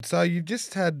So you've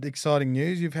just had exciting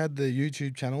news. You've had the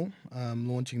YouTube channel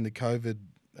launching the COVID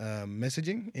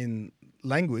messaging in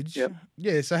language. Yep.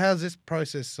 Yeah. So how's this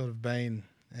process sort of been?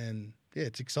 And yeah,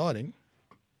 it's exciting.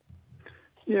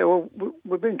 Yeah, well,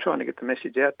 we've been trying to get the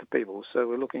message out to people, so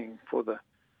we're looking for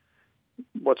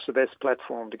what's the best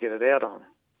platform to get it out on.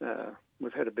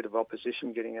 We've had a bit of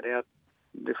opposition getting it out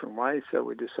in different ways, so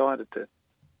we decided to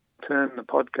turn the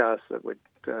podcast that we'd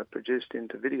produced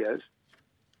into videos,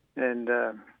 and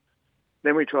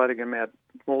then we tried to get them out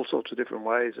all sorts of different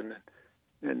ways,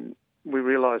 and we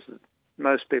realised that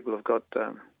most people have got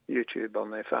YouTube on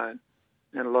their phone,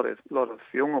 and a lot of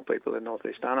younger people in North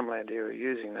East Arnhem Land area are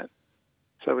using that.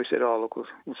 So we said, oh, look,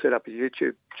 we'll set up a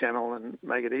YouTube channel and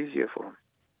make it easier for them.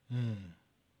 Mm.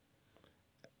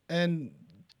 And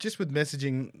just with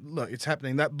messaging, look, it's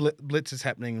happening. That blitz is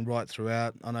happening right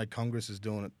throughout. I know Congress is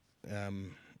doing it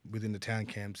within the town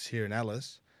camps here in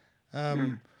Alice.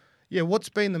 Mm. Yeah, what's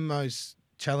been the most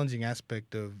challenging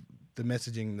aspect of the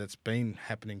messaging that's been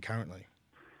happening currently?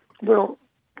 Well,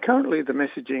 currently the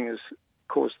messaging has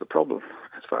caused the problem,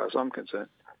 as far as I'm concerned.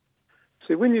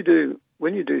 See, when you do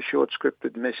short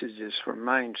scripted messages from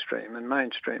mainstream, and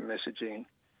mainstream messaging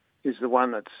is the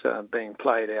one that's being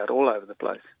played out all over the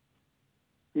place.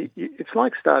 It's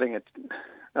like starting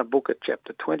a book at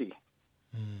chapter 20.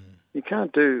 Mm. You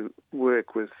can't do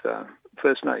work with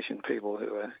First Nation people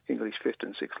who are English fifth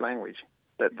and sixth language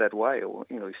that way, or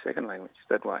English second language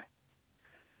that way.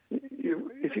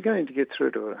 If you're going to get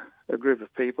through to a group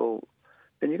of people,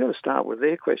 then you've got to start with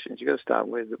their questions. You've got to start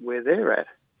where they're at,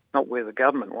 not where the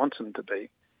government wants them to be,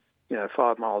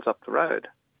 5 miles up the road.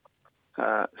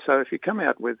 So if you come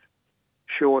out with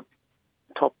short,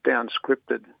 top-down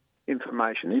scripted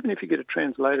information, even if you get it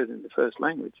translated in the first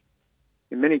language,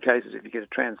 in many cases, if you get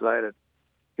it translated,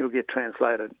 it'll get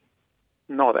translated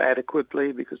not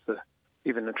adequately because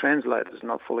even the translator is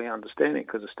not fully understanding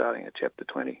because it's starting at chapter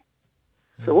 20.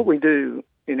 So what we do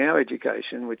in our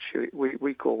education, which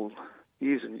we called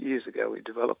years and years ago, we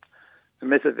developed a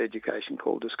method of education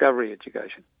called discovery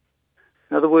education.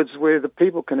 In other words, where the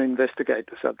people can investigate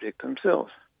the subject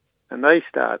themselves. And we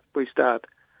start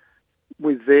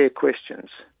with their questions.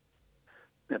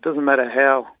 Now, it doesn't matter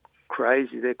how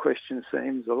crazy their question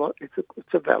seems,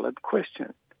 it's a valid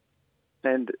question.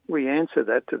 And we answer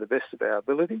that to the best of our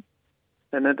ability.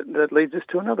 And that leads us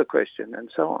to another question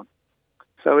and so on.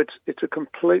 So it's a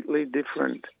completely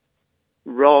different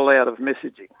rollout of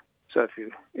messaging. So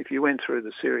if you went through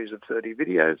the series of 30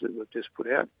 videos that we've just put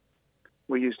out,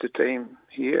 we used a team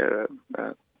here,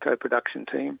 a co-production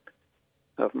team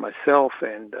of myself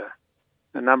and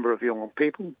a number of young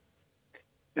people,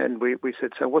 and we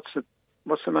said, so what's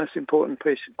the most important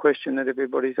question that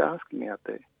everybody's asking out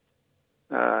there?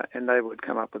 And they would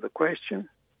come up with a question.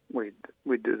 We'd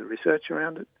do the research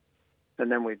around it,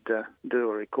 and then we'd do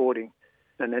a recording,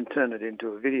 and then turn it into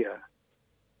a video.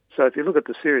 So if you look at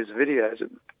the series of videos,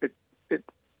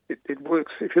 it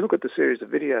works. If you look at the series of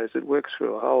videos, it works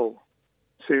through a whole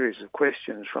series of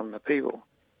questions from the people.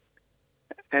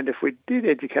 And if we did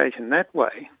education that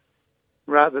way,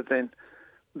 rather than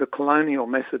the colonial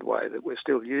method way that we're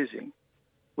still using,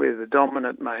 where the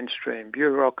dominant mainstream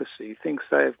bureaucracy thinks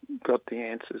they've got the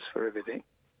answers for everything,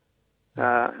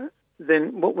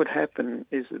 then what would happen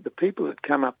is that the people would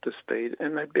come up to speed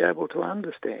and they'd be able to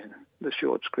understand the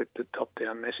short scripted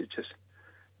top-down messages.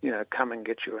 Come and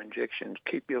get your injections,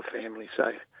 keep your family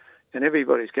safe. And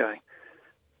everybody's going,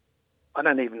 I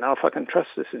don't even know if I can trust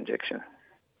this injection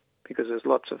because there's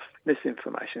lots of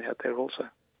misinformation out there also.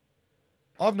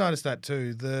 I've noticed that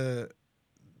too.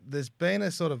 There's been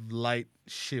a sort of late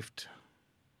shift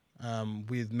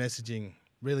with messaging,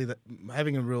 really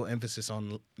having a real emphasis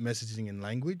on messaging in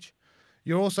language.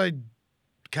 You're also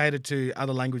catered to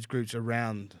other language groups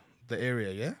around the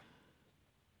area, yeah?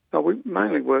 Well, we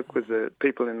mainly work with the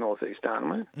people in North East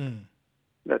Arnhem. Mm.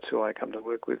 That's who I come to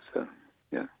work with a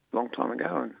long time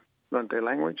ago and learned their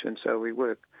language, and so we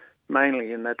work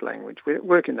mainly in that language. We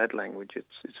work in that language.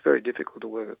 It's very difficult to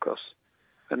work across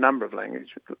a number of languages,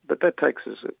 but that takes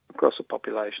us across a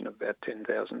population of about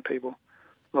 10,000 people.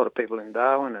 A lot of people in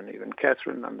Darwin and even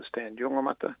Catherine understand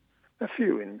Yungamata. A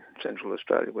few in Central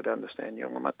Australia would understand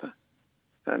Yungamata.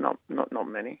 Not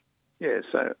many. Yeah,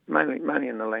 so mainly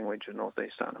in the language of North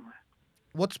East Arnhem.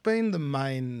 What's been the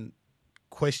main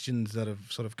questions that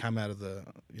have sort of come out of the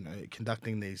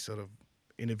conducting these sort of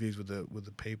interviews with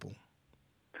the people?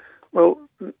 Well,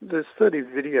 there's 30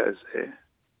 videos there,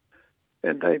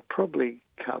 and they probably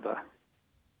cover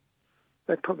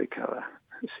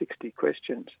 60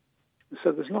 questions.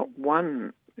 So there's not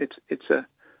one.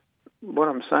 What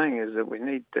I'm saying is that we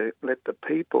need to let the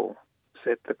people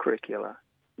set the curricula.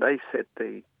 They set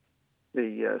the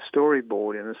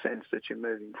storyboard in the sense that you're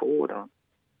moving forward on.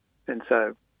 And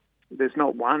so there's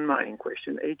not one main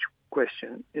question. Each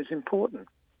question is important.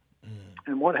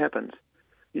 And what happens,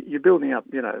 you're building up,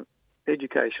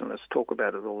 educationalists talk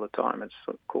about it all the time.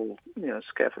 It's called,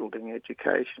 scaffolding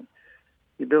education.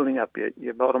 You're building up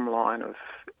your bottom line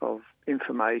of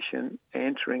information,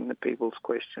 answering the people's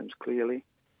questions clearly.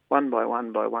 One by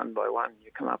one by one by one,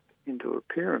 you come up into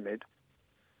a pyramid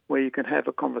where you can have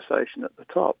a conversation at the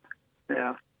top.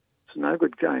 Now, it's no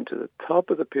good going to the top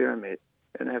of the pyramid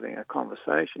and having a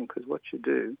conversation, because what you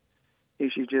do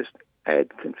is you just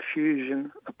add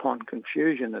confusion upon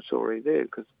confusion that's already there,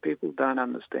 because people don't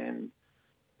understand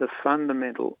the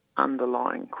fundamental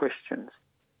underlying questions.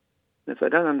 And if they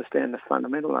don't understand the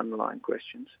fundamental underlying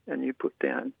questions and you put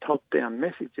down top-down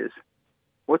messages,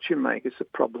 what you make is the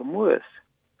problem worse.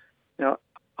 Now,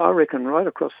 I reckon right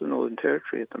across the Northern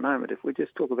Territory at the moment, if we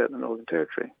just talk about the Northern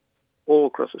Territory, all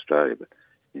across Australia, but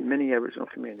in many Aboriginal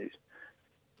communities,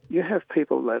 you have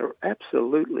people that are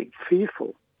absolutely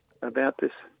fearful about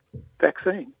this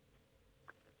vaccine.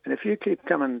 And if you keep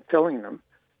coming telling them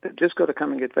they've just got to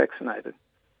come and get vaccinated,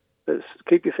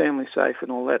 keep your family safe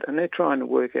and all that, and they're trying to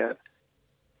work out,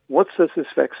 what does this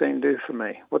vaccine do for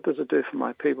me? What does it do for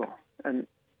my people? And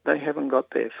they haven't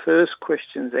got their first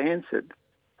questions answered,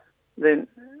 then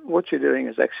what you're doing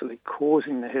is actually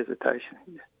causing the hesitation,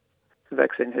 the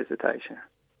vaccine hesitation.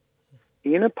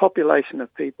 In a population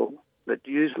of people that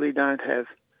usually don't have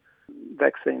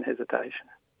vaccine hesitation,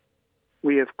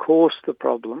 we have caused the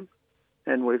problem,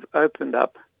 and we've opened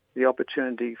up the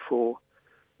opportunity for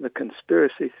the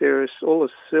conspiracy theorists, all the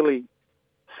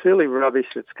silly rubbish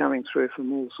that's coming through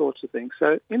from all sorts of things.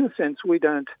 So in a sense, we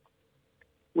don't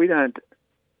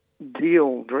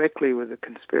deal directly with the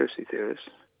conspiracy theorists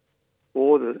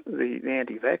or the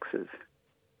anti-vaxxers.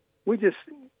 We just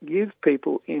give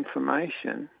people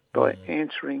information by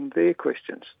answering their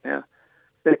questions. Now,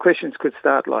 their questions could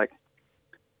start like,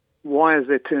 why is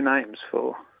there two names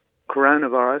for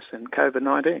coronavirus and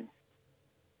COVID-19?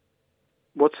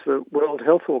 What's the World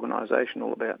Health Organization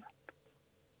all about?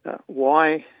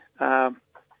 Why are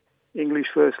English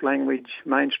first language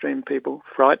mainstream people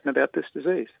frightened about this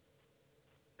disease?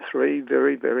 3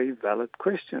 very, very valid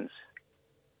questions.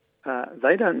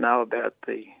 They don't know about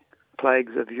the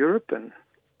plagues of Europe and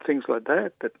things like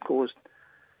that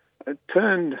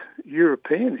turned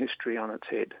European history on its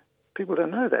head. People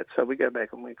don't know that, so we go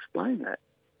back and we explain that.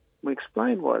 We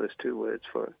explain why there's 2 words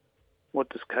for it. What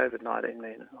does COVID-19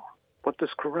 mean? What does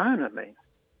corona mean?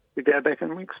 We go back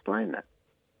and we explain that.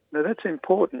 Now, that's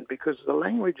important because the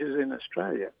languages in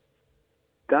Australia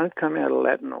don't come out of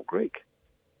Latin or Greek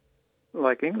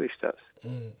like English does.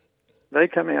 They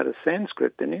come out of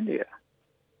Sanskrit in India.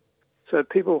 So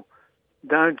people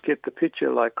don't get the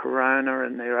picture like corona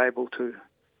and they're able to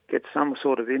get some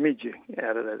sort of imaging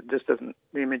out of it.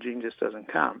 The imaging just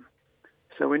doesn't come.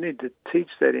 So we need to teach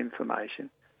that information.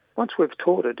 Once we've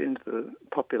taught it into the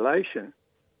population,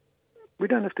 we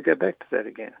don't have to go back to that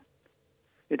again.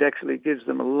 It actually gives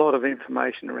them a lot of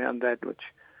information around that, which,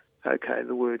 okay,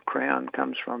 the word crown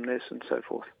comes from this and so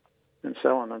forth, and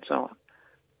so on and so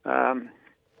on.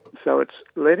 So it's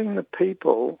letting the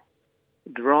people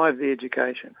drive the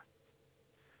education.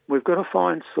 We've got to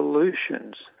find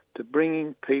solutions to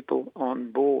bringing people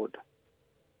on board,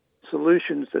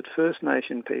 solutions that First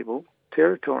Nation people,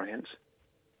 Territorians,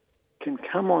 can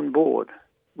come on board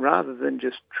rather than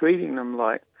just treating them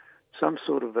like some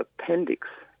sort of appendix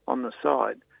on the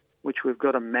side, which we've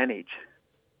got to manage.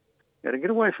 Now, to get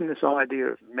away from this idea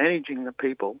of managing the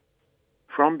people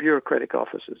from bureaucratic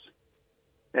offices,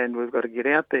 and we've got to get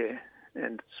out there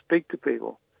and speak to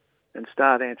people and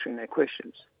start answering their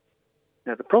questions.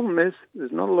 Now, the problem is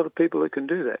there's not a lot of people who can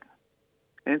do that,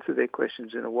 answer their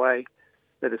questions in a way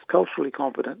that is culturally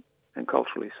competent and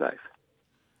culturally safe.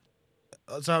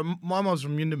 So my mom's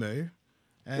from Yuendamu,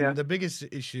 and the biggest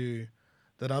issue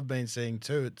that I've been seeing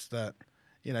too, it's that,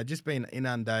 just being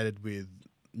inundated with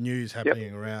news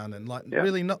happening around and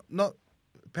really not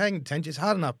paying attention. It's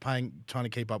hard enough trying to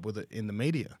keep up with it in the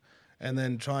media and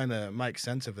then trying to make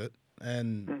sense of it.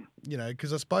 And,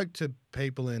 because I spoke to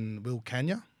people in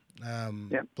Wilcannia,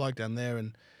 bloke down there,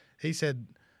 and he said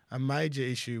a major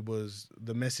issue was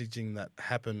the messaging that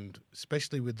happened,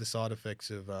 especially with the side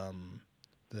effects of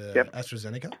the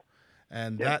AstraZeneca,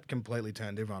 and that completely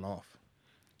turned everyone off.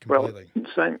 Completely.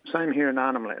 Well, same here in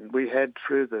Arnhem Land. We had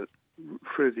through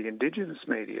the Indigenous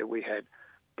media, we had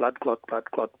blood clot, blood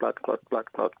clot, blood clot, blood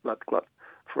clot, blood clot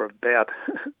for about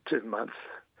 2 months.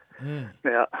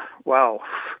 Now, wow.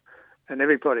 And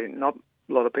everybody, not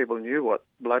a lot of people knew what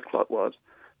blood clot was,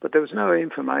 But there was no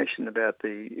information about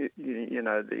the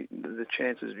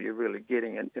chances of you really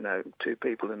getting it, 2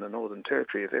 people in the Northern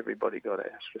Territory if everybody got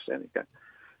AstraZeneca.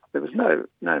 There was no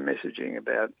messaging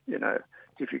about,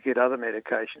 if you get other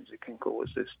medications, it can cause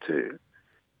this too.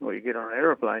 Or you get on an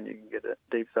aeroplane, you can get a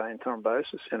deep vein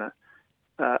thrombosis,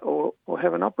 or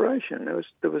have an operation.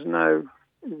 There was no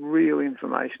real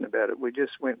information about it. We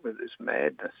just went with this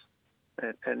madness.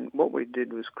 And what we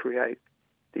did was create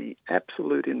the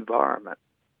absolute environment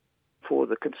for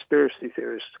the conspiracy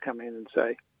theorists to come in and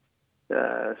say,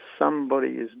 somebody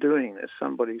is doing this,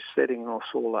 somebody's setting us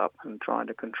all up and trying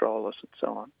to control us and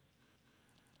so on.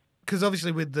 Because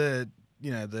obviously with the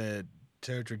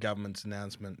territory government's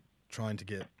announcement trying to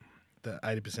get the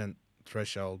 80%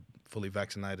 threshold fully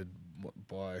vaccinated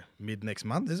by mid next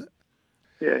month, is it?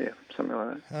 Yeah, something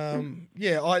like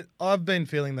that. I've been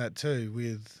feeling that too,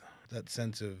 with that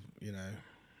sense of,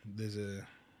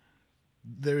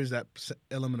 there is that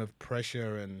element of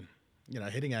pressure and,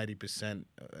 hitting 80%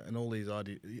 and all these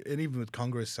ideas, and even with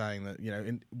Congress saying that,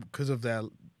 because of their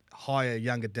higher,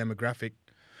 younger demographic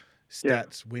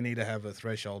stats, we need to have a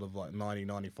threshold of like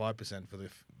 90-95% for the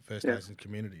First Nations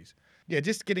communities. Yeah,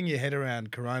 just getting your head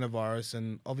around coronavirus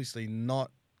and obviously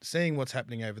not seeing what's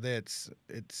happening over there.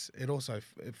 It also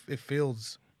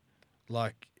feels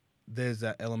like there's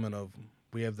that element of,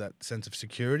 we have that sense of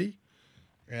security,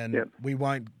 and we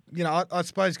won't. I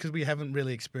suppose because we haven't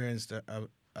really experienced a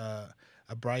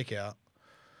breakout.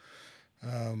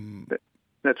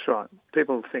 That's right.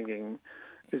 People thinking,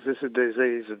 is this a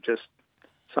disease of just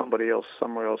somebody else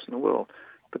somewhere else in the world?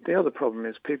 But the other problem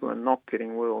is people are not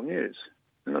getting world news.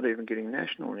 They're not even getting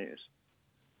national news.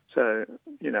 So,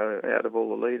 out of all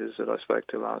the leaders that I spoke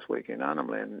to last week in Arnhem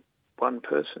Land, one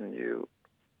person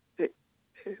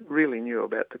really knew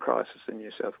about the crisis in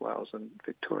New South Wales and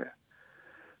Victoria.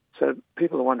 So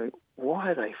people are wondering,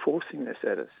 why are they forcing this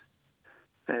at us?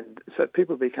 And so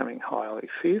people are becoming highly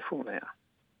fearful now,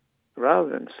 rather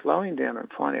than slowing down and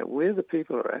finding out where the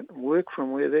people are at and work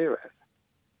from where they're at,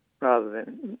 rather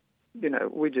than,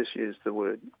 we just use the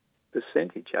word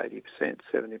percentage, 80%,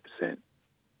 70%.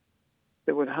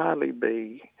 There would hardly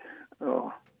be 95%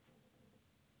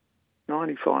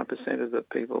 of the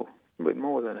people, but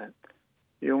more than that,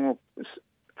 Yolngu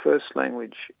first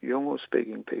language, Yolngu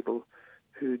speaking people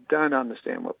who don't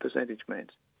understand what percentage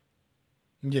means.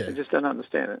 Yeah. They just don't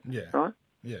understand it. Yeah. Right?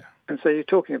 Yeah. And so you're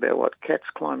talking about cats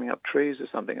climbing up trees or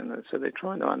something, and so they're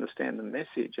trying to understand the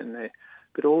message,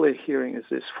 but all they're hearing is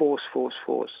this force, force,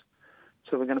 force.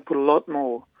 So we're going to put a lot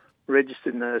more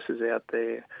registered nurses out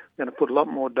there. We're going to put a lot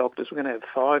more doctors. We're going to have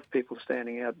 5 people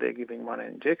standing out there giving 1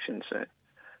 injection soon.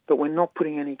 But we're not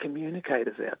putting any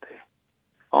communicators out there.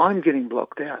 I'm getting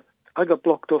blocked out. I got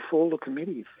blocked off all the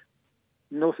committees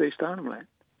in North East Arnhem Land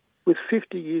with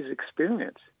 50 years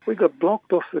experience. We got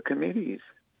blocked off the committees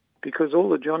because all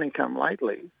the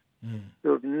Johnny-come-lately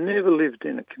who have never lived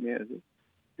in a community,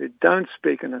 who don't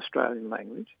speak an Australian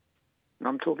language, and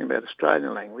I'm talking about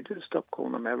Australian languages, stop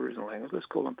calling them Aboriginal languages, let's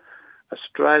call them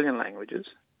Australian languages,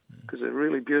 because they're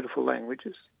really beautiful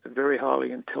languages, they're very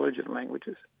highly intelligent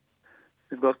languages.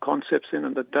 They've got concepts in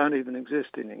them that don't even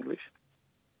exist in English.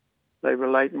 They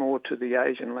relate more to the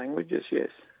Asian languages, yes,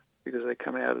 because they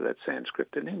come out of that Sanskrit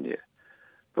in India.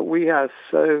 But we are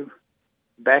so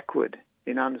backward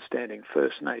in understanding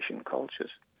First Nation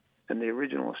cultures and the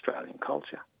original Australian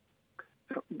culture.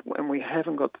 And we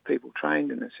haven't got the people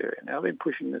trained in this area. Now, I've been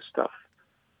pushing this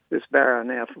barrier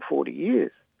now for 40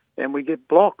 years, and we get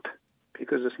blocked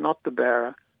because it's not the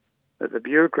barrier that the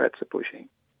bureaucrats are pushing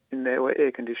in their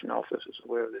air-conditioned offices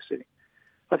or wherever they're sitting.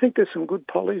 I think there's some good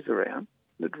pollies around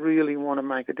that really want to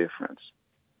make a difference.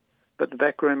 But the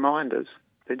backroom minders,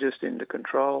 they're just into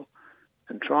control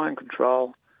and try and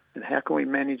control, and how can we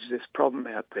manage this problem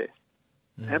out there?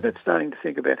 How about starting to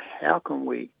think about how can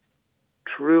we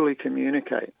truly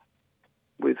communicate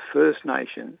with First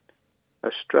Nation,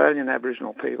 Australian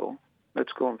Aboriginal people,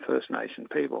 let's call them First Nation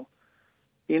people,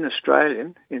 in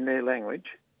Australian, in their language.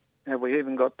 Have we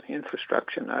even got the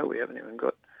infrastructure? No, we haven't even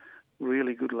got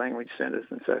really good language centres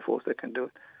and so forth that can do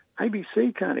it.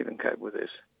 ABC can't even cope with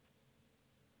this.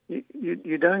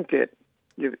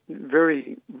 You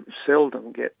very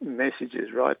seldom get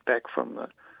messages right back from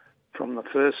the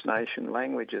First Nation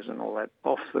languages and all that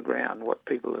off the ground, what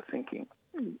people are thinking.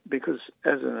 Because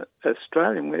as an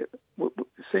Australian, it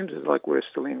seems like we're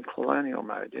still in colonial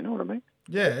mode. You know what I mean?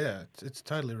 Yeah. It's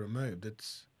totally removed.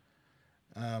 It's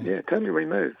totally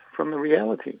removed from the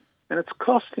reality, and it's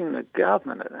costing the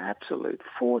government an absolute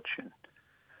fortune.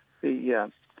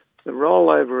 The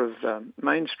rollover of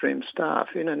mainstream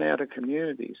staff in and out of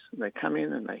communities, they come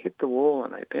in and they hit the wall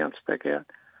and they bounce back out.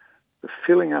 The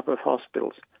filling up of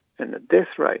hospitals. And the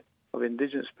death rate of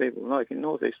Indigenous people, like in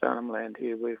Northeast Arnhem Land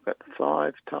here, we've got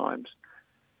five times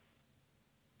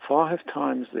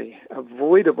the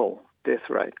avoidable death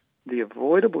rate.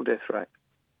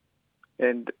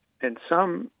 And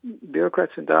some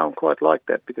bureaucrats in Darwin quite like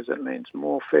that because it means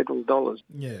more federal dollars.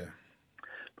 Yeah.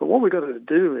 But what we've got to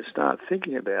do is start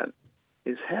thinking about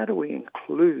is how do we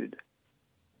include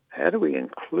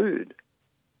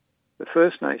the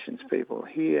First Nations people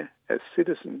here as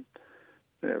citizens,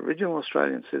 original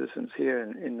Australian citizens here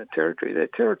in the Territory. They're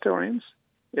Territorians,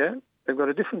 yeah. They've got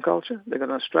a different culture. They've got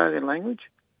an Australian language,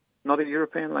 not a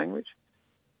European language.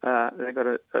 They've got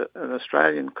an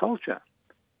Australian culture,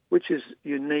 which is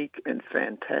unique and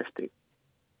fantastic,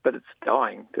 but it's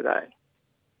dying today.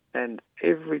 And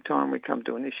every time we come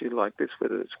to an issue like this,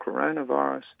 whether it's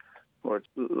coronavirus or it's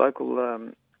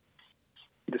local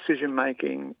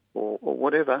decision-making or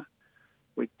whatever,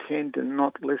 we tend to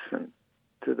not listen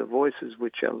to the voices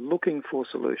which are looking for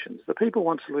solutions. The people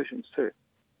want solutions too.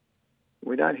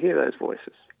 We don't hear those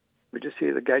voices. We just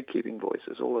hear the gatekeeping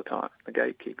voices all the time, the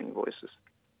gatekeeping voices.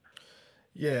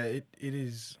 Yeah, it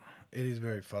is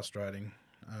very frustrating.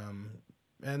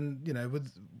 And, you know,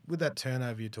 with that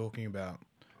turnover you're talking about,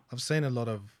 I've seen a lot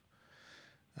of,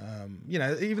 you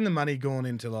know, even the money gone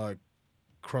into, like,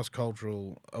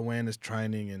 cross-cultural awareness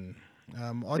training and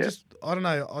I don't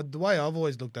know, the way I've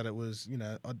always looked at it was, you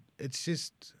know, it's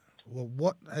just, well,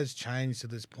 what has changed to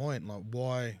this point? Like,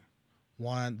 why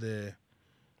aren't there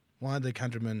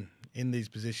countrymen in these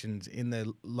positions in their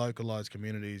localised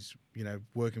communities, you know,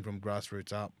 working from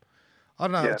grassroots up? I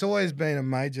don't know, It's always been a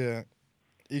major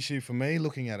issue for me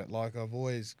looking at it. Like, I've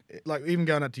always, like, even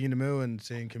going up to Yunamu and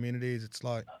seeing communities, it's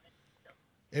like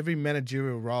every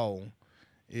managerial role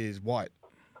is white.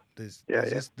 There's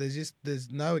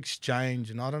no exchange,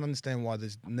 and I don't understand why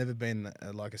there's never been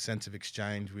a sense of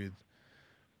exchange with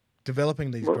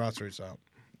developing these grassroots up.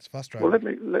 It's frustrating.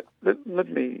 Well, let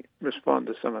me respond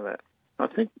to some of that. I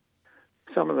think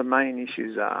some of the main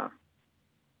issues,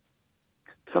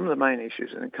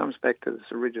 and it comes back to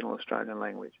this original Australian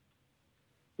language.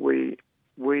 We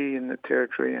in the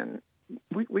Territory, and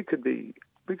we could be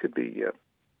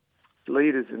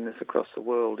leaders in this across the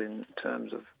world in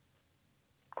terms of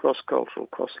cross-cultural,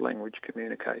 cross-language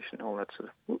communication, all that sort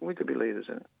of. We could be leaders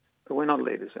in it, but we're not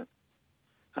leaders in it.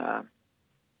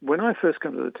 When I first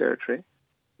came to the Territory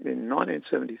in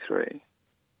 1973,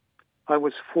 I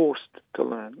was forced to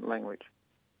learn language.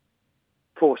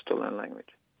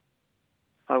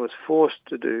 I was forced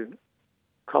to do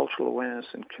cultural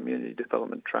awareness and community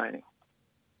development training.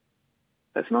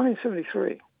 That's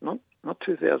 1973, not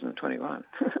 2021.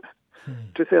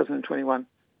 2021.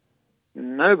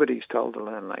 Nobody's told to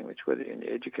learn language, whether in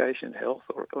education, health,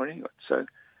 or anywhere. So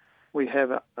we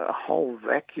have a whole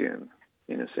vacuum,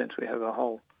 in a sense. We have a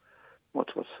whole,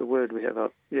 what's the word? We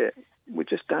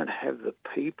just don't have the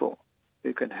people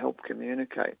who can help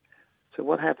communicate. So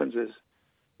what happens is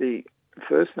the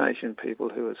First Nation people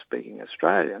who are speaking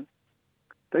Australian,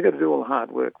 they've got to do all the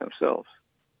hard work themselves.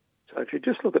 So if you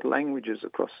just look at languages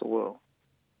across the world,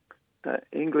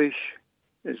 English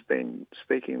has been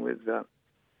speaking with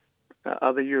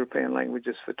other European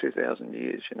languages for 2,000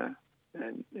 years, you know,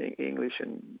 and English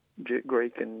and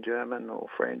Greek and German or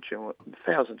French and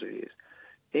thousands of years.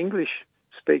 English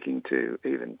speaking to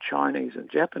even Chinese and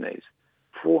Japanese,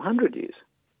 400 years,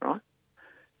 right?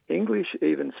 English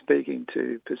even speaking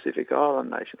to Pacific Island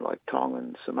nations like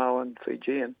Tongan, Samoan,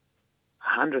 Fijian,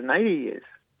 180 years.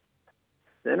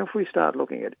 Then if we start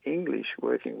looking at English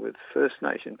working with First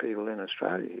Nation people in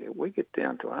Australia, we get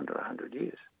down to under 100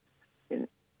 years. In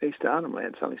East Arnhem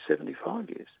Land, it's only 75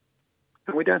 years.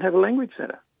 And we don't have a language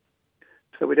centre.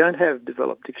 So we don't have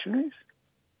developed dictionaries.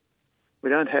 We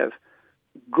don't have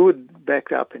good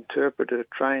backup interpreter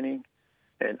training.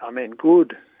 And I mean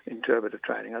good interpreter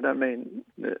training. I don't mean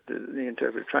the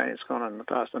interpreter training that's gone on in the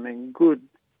past. I mean good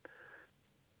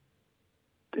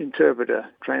interpreter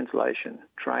translation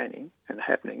training and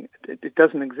happening. It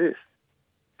doesn't exist.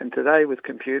 And today with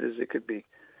computers,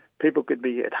 people could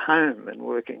be at home and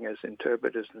working as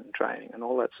interpreters and training and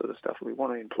all that sort of stuff. We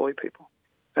want to employ people.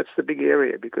 That's the big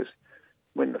area, because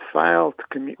when we fail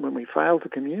to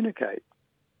communicate,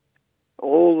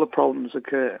 all the problems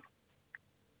occur.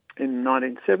 In the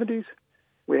 1970s,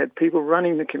 we had people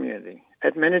running the community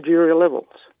at managerial levels.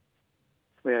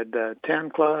 We had town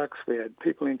clerks, we had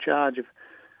people in charge of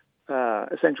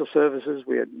essential services,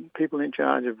 we had people in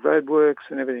charge of roadworks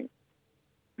and everything.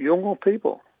 Younger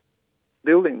people.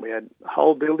 Building, we had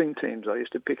whole building teams. I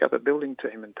used to pick up a building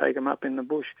team and take them up in the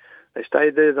bush. They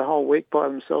stayed there the whole week by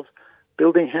themselves,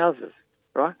 building houses,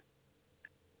 right?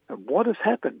 And what has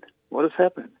happened?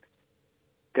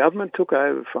 Government took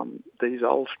over from these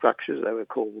old structures. They were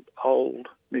called old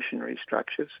missionary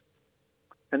structures.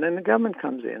 And then the government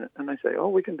comes in and they say, oh,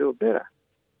 we can do it better.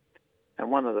 And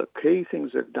one of the key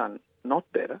things they've done not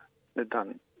better, they've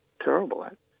done terrible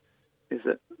at, is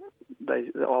that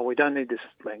we don't need this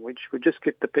language. We just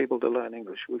get the people to learn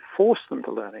English. We force them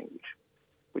to learn English.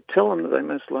 We tell them that they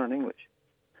must learn English.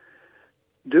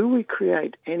 Do we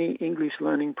create any English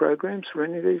learning programs for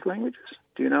any of these languages?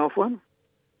 Do you know of one?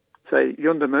 Say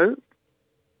Yundamu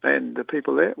and the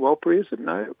people there, Walpuri, is it?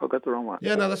 No, I got the wrong one.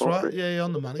 Yeah, no, that's Walpuri. right. Yeah,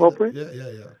 on the money. Walpuri?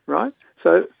 Yeah. Right?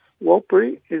 So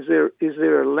Walpuri, is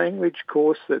there a language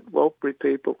course that Walpuri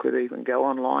people could even go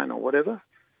online or whatever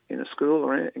in a school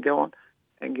or go on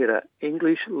and get an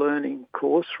English learning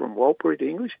course from Walpuri to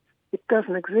English? It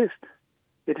doesn't exist.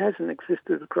 It hasn't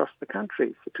existed across the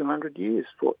country for 200 years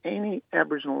for any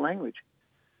Aboriginal language.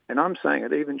 And I'm saying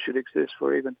it even should exist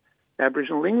for even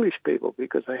Aboriginal English people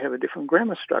because they have a different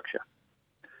grammar structure.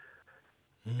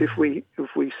 If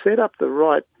we set up the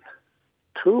right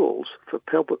tools for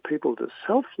people to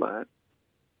self-learn,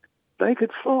 they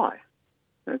could fly.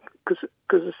 Because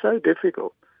it's so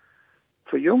difficult.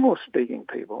 For Yolngu-speaking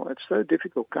people, it's so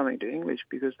difficult coming to English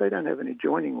because they don't have any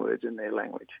joining words in their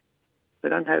language. They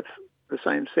don't have the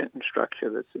same sentence structure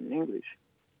that's in English.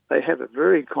 They have a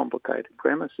very complicated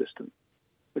grammar system,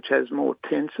 which has more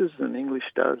tenses than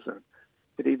English does, and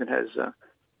it even has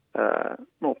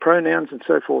more pronouns and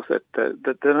so forth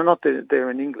that are not there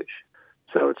in English.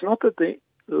 So it's not that the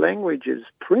language is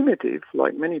primitive,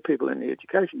 like many people in the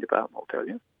education department will tell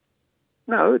you.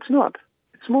 No, it's not.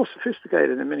 It's more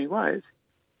sophisticated in many ways,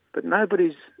 but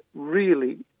nobody's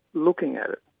really looking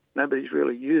at it. Nobody's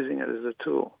really using it as a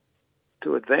tool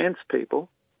to advance people,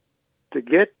 to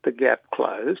get the gap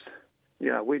closed.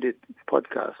 You know, we did a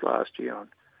podcast last year on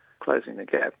closing the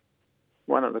gap.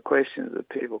 One of the questions that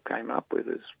people came up with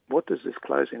is, what does this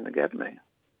closing the gap mean?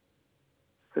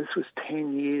 This was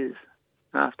 10 years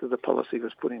after the policy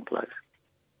was put in place.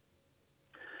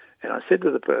 And I said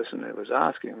to the person who was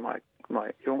asking, my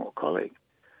Yolngu colleague,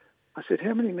 I said,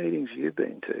 how many meetings have you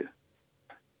been to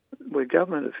where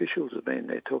government officials have been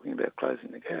there talking about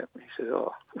closing the gap? And he said,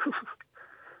 oh,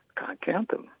 can't count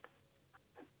them.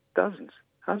 Dozens,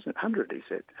 hundred, he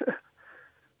said.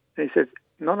 And he said,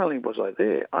 not only was I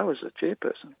there, I was the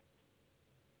chairperson.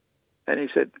 And he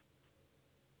said,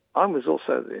 I was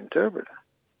also the interpreter.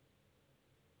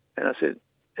 And I said,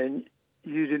 and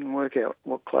you didn't work out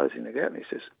what closing the gap? And he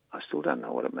says, I still don't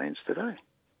know what it means today.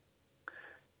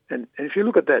 And if you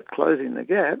look at that closing the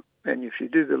gap, and if you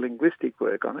do the linguistic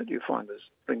work on it, you find there's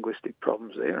linguistic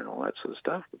problems there and all that sort of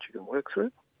stuff, which you can work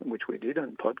through, which we did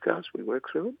on podcasts. We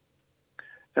worked through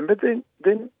it. But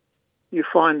then you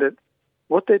find that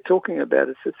what they're talking about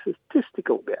is a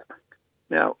statistical gap.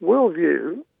 Now,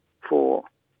 worldview for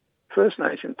First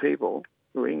Nation people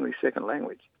who are English second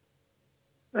language,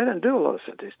 they don't do a lot of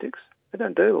statistics. They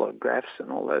don't do a lot of graphs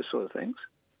and all those sort of things.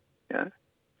 You know,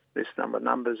 this number of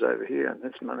numbers over here and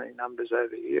this many numbers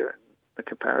over here and the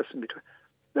comparison between.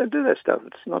 They don't do that stuff.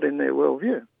 It's not in their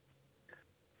worldview.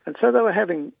 And so they were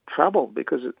having trouble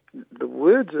because the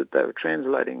words that they were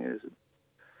translating is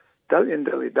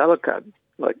Dalakad,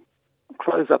 like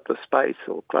close up the space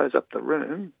or close up the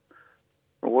room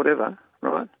or whatever,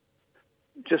 right,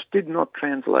 just did not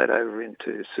translate over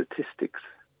into statistics.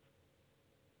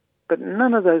 But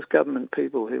none of those government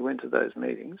people who went to those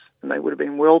meetings, and they would have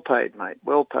been well paid, mate,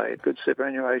 well paid, good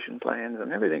superannuation plans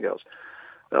and everything else,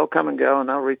 they'll come and go and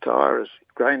they'll retire as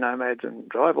grey nomads and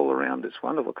drive all around this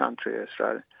wonderful country,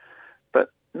 Australia.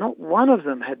 But not one of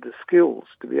them had the skills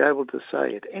to be able to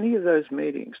say at any of those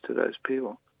meetings to those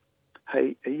people,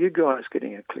 hey, are you guys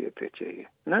getting a clear picture here?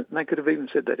 No, they could have even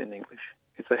said that in English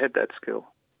if they had that skill.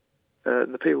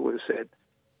 The people would have said,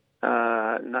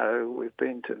 no, we've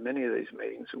been to many of these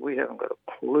meetings and we haven't got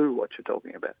a clue what you're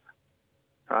talking about.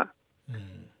 Right?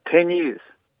 10 years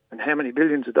and how many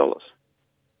billions of dollars?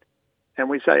 And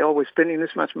we say, oh, we're spending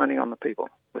this much money on the people.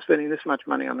 We're spending this much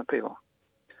money on the people.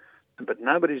 But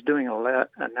nobody's doing an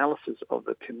analysis of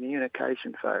the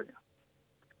communication failure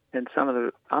and some of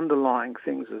the underlying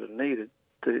things that are needed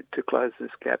to close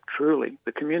this gap truly.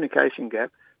 The communication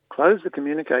gap, close the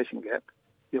communication gap,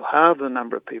 you'll halve the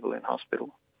number of people in hospital.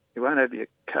 You won't have your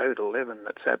code 11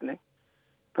 that's happening.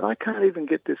 But I can't even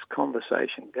get this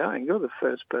conversation going. You're the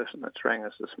first person that's rang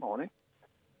us this morning.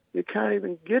 You can't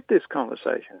even get this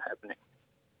conversation happening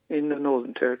in the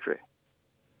Northern Territory.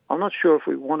 I'm not sure if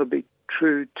we want to be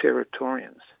true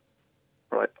Territorians,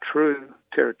 right? True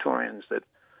Territorians that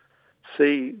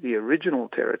see the original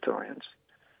Territorians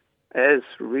as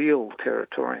real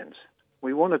Territorians.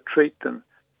 We want to treat them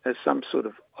as some sort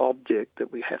of object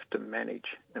that we have to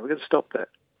manage. And we've got to stop that.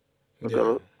 We've got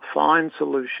Yeah. to find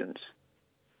solutions.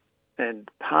 And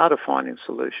part of finding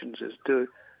solutions is do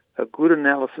a good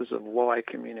analysis of why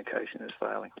communication is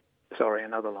failing. Sorry,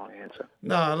 another long answer.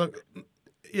 No, look,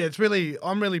 yeah,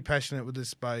 I'm really passionate with this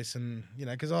space, and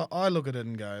because I look at it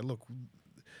and go, look,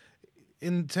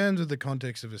 in terms of the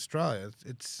context of Australia,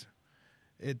 it's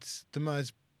the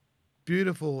most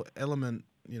beautiful element.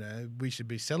 We should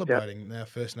be celebrating our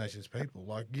First Nations people.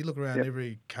 Like, you look around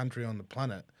every country on the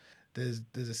planet, there's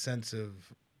a sense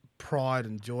of pride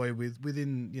and joy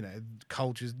within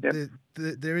cultures.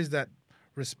 There is that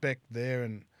respect there,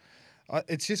 and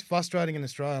it's just frustrating in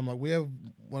Australia. I'm like, we have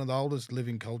one of the oldest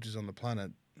living cultures on the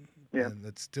planet, and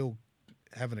that's still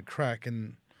having a crack,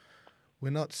 and we're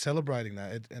not celebrating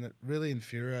that, and it really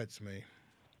infuriates me.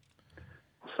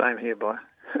 Same here, boy.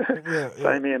 Yeah.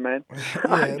 Same here, man.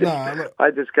 Yeah,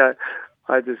 I just go,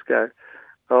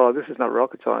 oh, this is not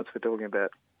rocket science we're talking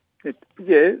about.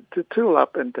 To tool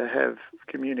up and to have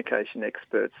communication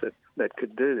experts that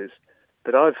could do this.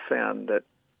 But I've found that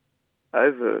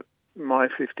over my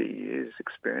 50 years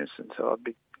experience, and so I've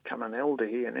become an elder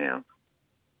here now,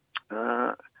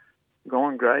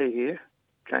 gone grey here,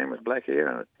 came with black hair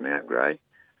and it's now grey.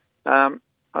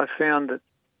 I found that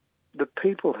the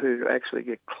people who actually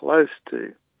get close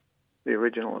to the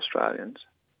original Australians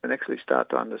and actually start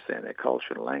to understand their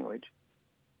culture and language,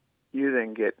 you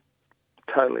then get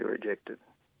totally rejected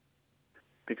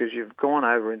because you've gone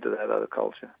over into that other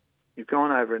culture. You've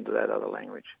gone over into that other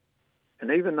language.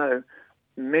 And even though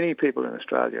many people in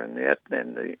Australia and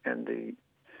the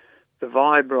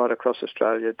vibe right across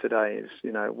Australia today is,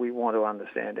 we want to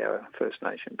understand our First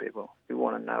Nation people. We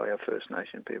want to know our First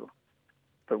Nation people.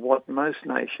 But what most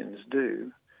nations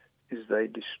do is they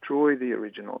destroy the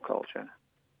original culture.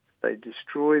 They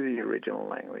destroy the original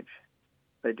language.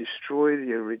 They destroy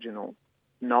the original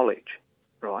knowledge,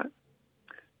 right?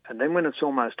 And then when it's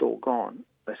almost all gone,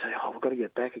 they say, oh, we've got to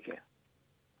get back again.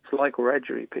 It's like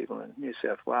Wiradjuri people in New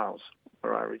South Wales,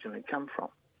 where I originally come from.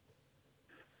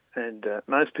 And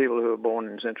most people who were born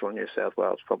in central New South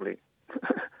Wales probably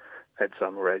had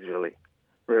some Wiradjuri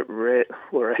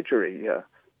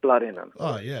blood in them.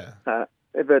 Oh, yeah.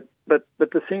 But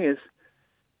the thing is,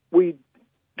 we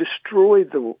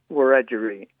destroyed the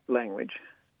Wiradjuri language,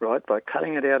 right, by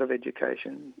cutting it out of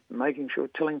education, making sure,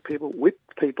 telling people, whip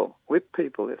people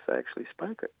if they actually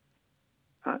spoke it.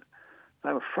 Right?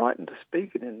 They were frightened to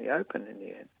speak it in the open in the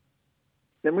end.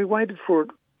 Then we waited for it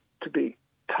to be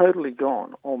totally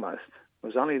gone, almost. It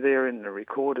was only there in the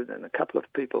recorded and a couple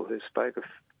of people who spoke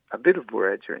a bit of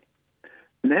Wiradjuri.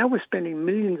 Now we're spending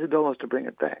millions of dollars to bring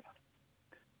it back.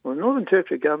 Well, the Northern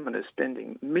Territory government is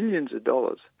spending millions of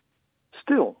dollars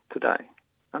still today,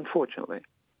 unfortunately,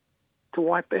 to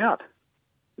wipe out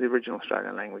the original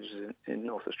Australian languages in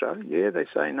North Australia. Yeah, they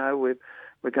say, no,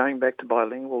 we're going back to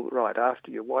bilingual right after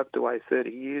you wiped away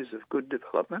 30 years of good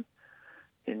development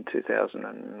in 2000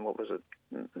 and,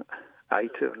 8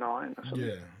 or 9 or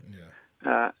something.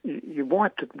 Yeah. You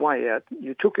wiped it way out.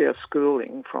 You took our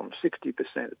schooling from 60%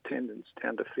 attendance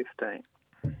down to 15.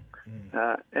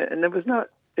 And there was not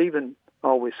even,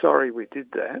 oh, we're sorry we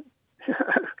did that.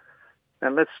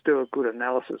 And let's do a good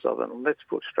analysis of it, and let's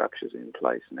put structures in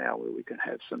place now where we can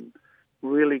have some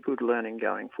really good learning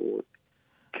going forward.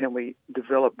 Can we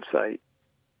develop, say,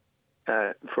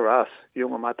 for us,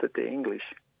 Yungamata Te English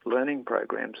learning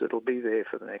programs that'll be there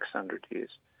for the next 100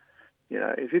 years?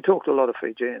 If you talk to a lot of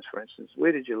Fijians, for instance,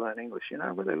 where did you learn English? You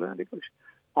know where they learned English?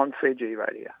 On Fiji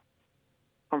radio.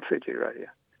 On Fiji radio.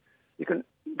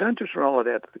 Don't just roll it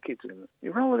out to the kids,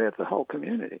 you roll it out to the whole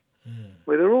community,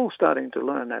 where they're all starting to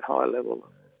learn that high level of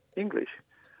English.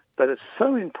 But it's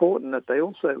so important that they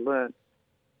also learn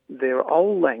their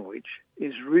old language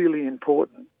is really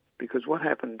important, because what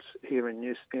happens here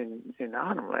in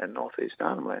Arnhem Land, northeast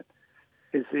Arnhem Land,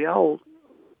 is the old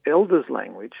elders'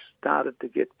 language started to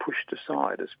get pushed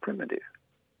aside as primitive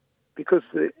because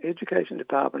the education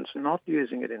department's not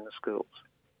using it in the schools.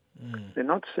 They're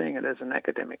not seeing it as an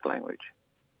academic language.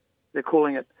 They're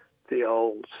calling it the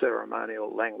old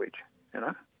ceremonial language,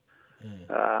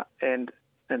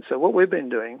 And so what we've been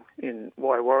doing in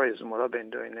Why Warriors and what I've been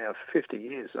doing now for 50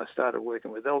 years, I started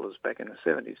working with elders back in the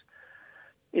 70s,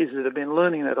 is that I've been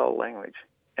learning that old language.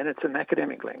 And it's an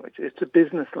academic language. It's a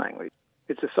business language.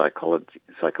 It's a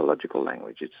psychological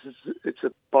language. It's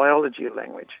a biology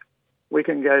language. We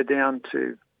can go down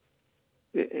to,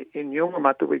 in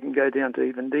Yungamata, we can go down to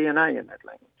even DNA in that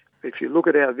language. If you look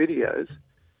at our videos,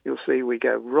 you'll see we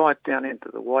go right down into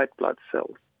the white blood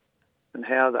cells and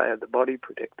how they are the body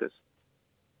protectors.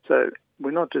 So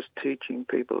we're not just teaching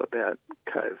people about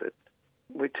COVID.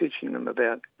 We're teaching them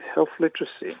about health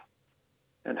literacy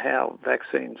and how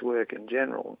vaccines work in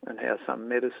general and how some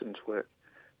medicines work.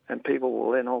 And people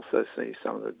will then also see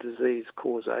some of the disease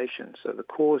causation, so the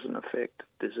cause and effect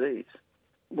of disease.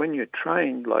 When you're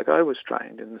trained, like I was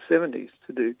trained in the 70s,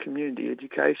 to do community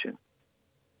education,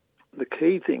 the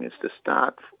key thing is to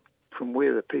start from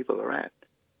where the people are at.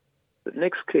 The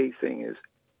next key thing is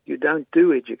you don't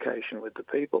do education with the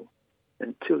people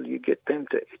until you get them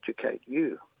to educate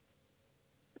you,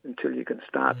 until you can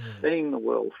start seeing the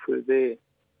world through their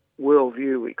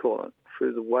worldview, we call it,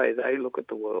 through the way they look at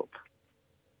the world.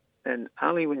 And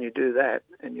only when you do that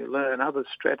and you learn other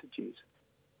strategies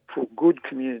for good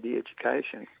community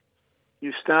education,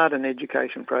 you start an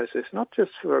education process, not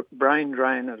just for a brain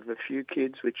drain of a few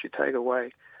kids, which you take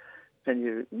away, and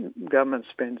your government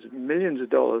spends millions of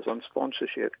dollars on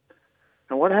sponsorship.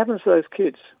 And what happens to those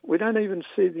kids? We don't even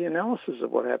see the analysis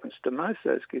of what happens to most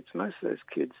of those kids. Most of those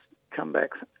kids come back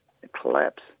and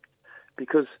collapse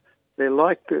because they're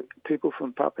like the people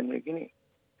from Papua New Guinea.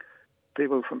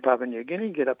 People from Papua New Guinea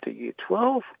get up to year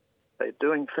 12. They're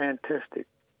doing fantastic.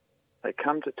 They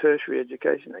come to tertiary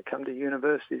education. They come to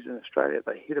universities in Australia.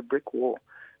 They hit a brick wall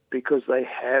because they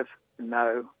have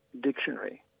no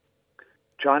dictionary.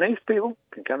 Chinese people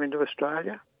can come into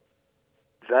Australia.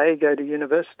 They go to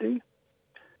university.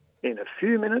 In a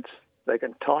few minutes, they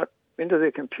can type into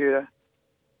their computer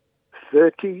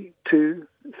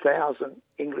 32,000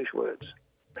 English words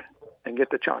and get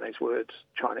the Chinese words,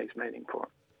 Chinese meaning for them.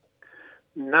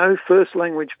 No first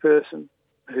language person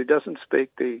who doesn't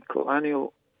speak the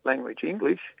colonial language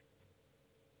English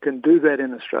can do that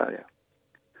in Australia.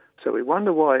 So we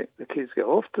wonder why the kids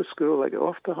go off to school, they go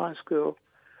off to high school.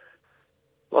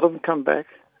 A lot of them come back,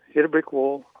 hit a brick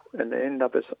wall, and they end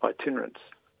up as itinerants.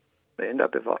 They end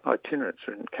up as itinerants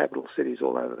in capital cities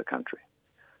all over the country.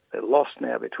 They're lost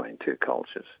now between two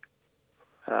cultures.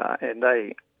 And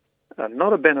they are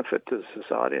not a benefit to the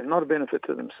society and not a benefit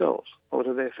to themselves or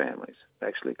to their families. They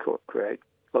actually create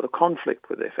a lot of conflict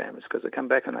with their families because they come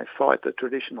back and they fight the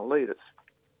traditional leaders.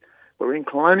 We're in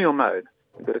colonial mode.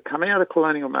 We've got to come out of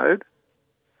colonial mode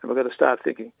and we've got to start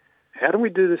thinking, how do we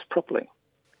do this properly?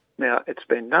 Now, it's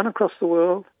been done across the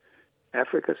world,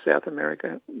 Africa, South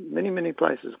America, many, many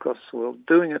places across the world,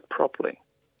 doing it properly,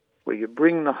 where you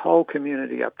bring the whole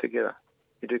community up together.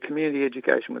 You do community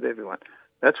education with everyone.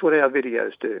 That's what our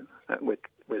videos do.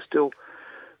 We're still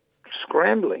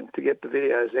scrambling to get the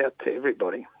videos out to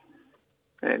everybody.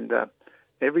 And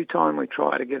every time we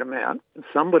try to get them out,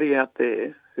 somebody out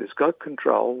there who's got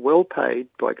control, well paid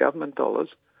by government dollars,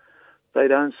 they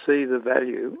don't see the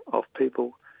value of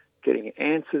people getting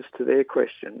answers to their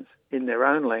questions in their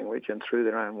own language and through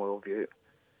their own worldview.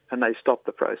 And they stop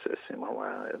the process. And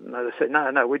they say,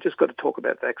 no, we just got to talk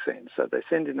about vaccines. So they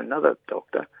send in another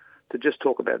doctor to just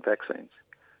talk about vaccines,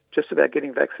 just about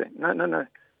getting vaccine. No.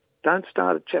 Don't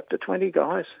start at chapter 20,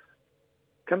 guys.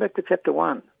 Come back to chapter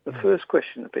 1, the first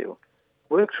question to people.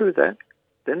 Work through that,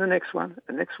 then the next one.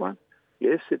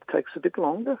 Yes, it takes a bit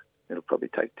longer. It'll probably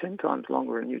take 10 times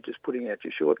longer than you just putting out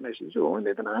your short message, or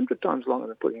even 100 times longer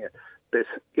than putting out. But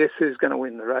guess who's going to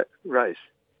win the race?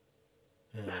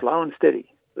 Slow and steady.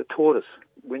 The tortoise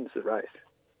wins the race,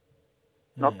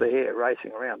 not the hare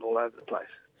racing around all over the place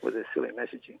with their silly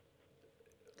messaging.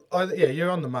 Yeah, you're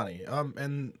on the money.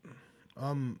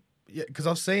 Because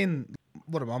I've seen,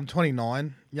 I'm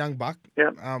 29, young buck.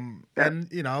 Yeah.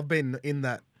 And I've been in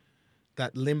that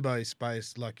limbo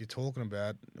space like you're talking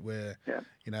about, where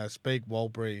I speak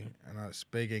Warlpiri and I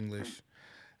speak English,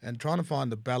 and trying to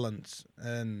find the balance.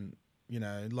 And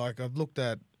I've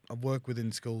worked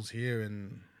within schools here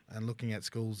and looking at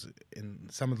schools in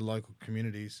some of the local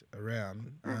communities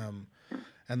around, and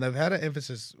they've had an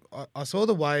emphasis. I saw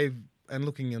the wave and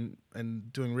looking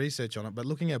and doing research on it, but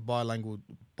looking at bilingual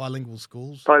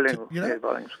schools, bilingual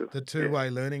schools, the two-way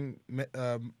learning,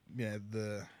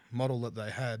 the model that they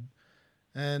had.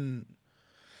 And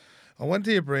I went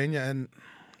to Yabrinya and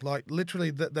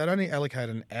literally they'd only allocate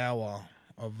an hour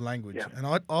of language. Yeah. And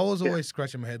I was always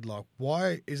scratching my head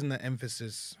why isn't the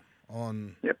emphasis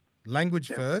on language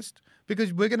first?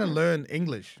 Because we're going to learn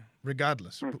English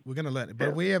regardless. We're going to learn it.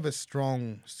 But we have a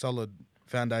strong, solid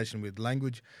foundation with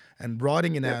language, and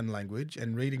writing in our own language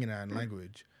and reading in our own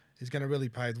language is going to really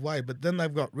pave the way. But then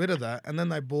they've got rid of that, and then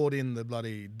they brought in the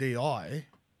bloody DI.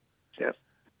 Yep.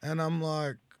 And I'm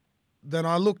like, then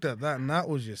I looked at that, and that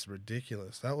was just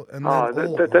ridiculous. That was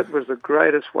the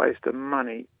greatest waste of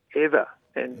money ever,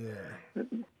 and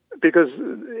because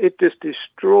it just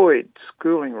destroyed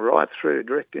schooling right through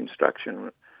direct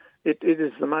instruction. It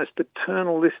is the most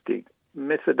paternalistic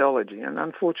methodology, and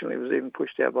unfortunately, it was even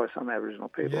pushed out by some Aboriginal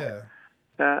people. Yeah.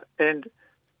 And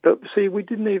But see, we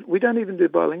don't even do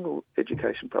bilingual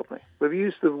education properly. We've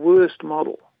used the worst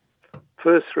model,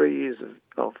 first 3 years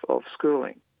of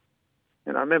schooling.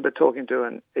 And I remember talking to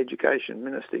an education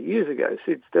minister years ago,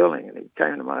 Sid Sterling, and he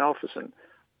came to my office and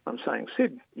I'm saying,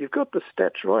 Sid, you've got the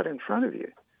stats right in front of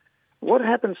you. What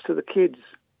happens to the kids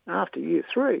after year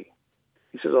 3?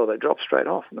 He says, oh, they drop straight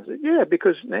off. And I said, yeah,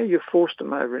 because now you've forced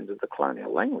them over into the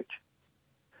colonial language.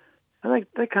 And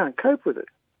they can't cope with it.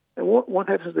 And what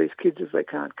happens to these kids if they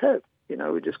can't cope? You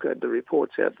know, we just got the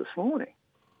reports out this morning.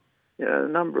 You know,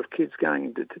 the number of kids going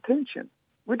into detention.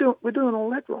 We're doing all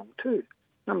that wrong too.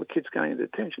 The number of kids going into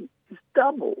detention is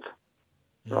doubled,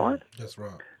 right? That's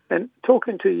right. And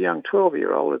talking to a young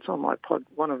 12-year-old, it's on my pod,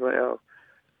 one of our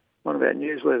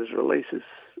newsletters releases,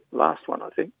 last one I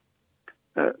think,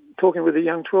 talking with a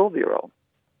young 12-year-old.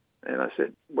 And I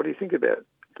said, what do you think about it?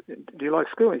 Do you like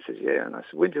school? He says, yeah. And I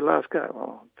said, when did you last go?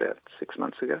 Oh, about 6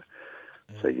 months ago.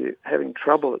 So you're having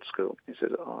trouble at school? He said,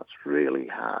 oh, it's really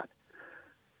hard.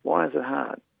 Why is it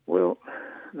hard? Well,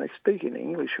 they speak in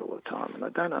English all the time and I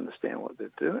don't understand what they're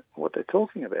doing, what they're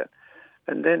talking about.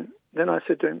 And then I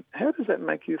said to him, how does that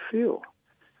make you feel?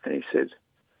 And he said,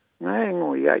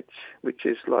 "Ngayng which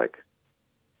is like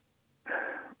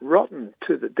rotten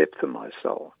to the depth of my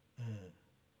soul.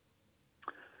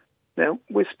 Now,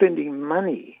 we're spending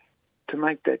money to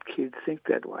make that kid think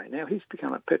that way. Now, he's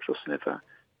become a petrol sniffer.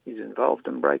 He's involved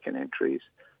in break-in entries,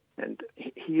 and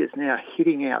he is now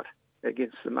hitting out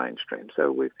against the mainstream.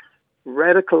 So we've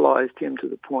radicalised him to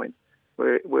the point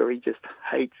where he just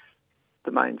hates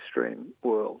the mainstream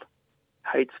world,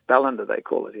 hates Ballender, they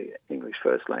call it here, English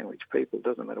first language people,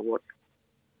 doesn't matter what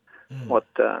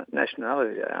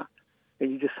nationality they are,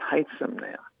 and he just hates them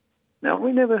now. Now,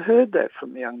 we never heard that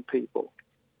from young people.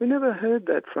 We never heard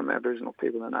that from Aboriginal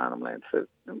people in Arnhem Land for,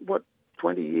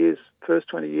 20 years, first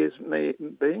 20 years of me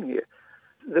being here.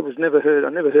 That was never heard. I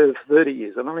never heard it for 30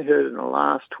 years. I've only heard it in the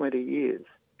last 20 years,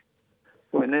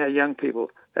 where now young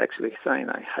people are actually saying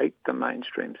they hate the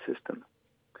mainstream system.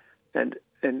 And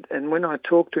when I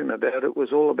talked to him about it, it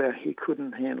was all about he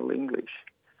couldn't handle English,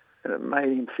 and it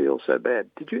made him feel so bad.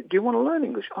 Do you want to learn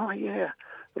English? Oh, yeah,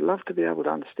 I'd love to be able to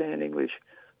understand English.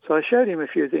 So I showed him a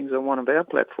few things on one of our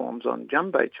platforms on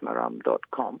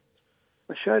jumbhmaram.com.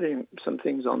 I showed him some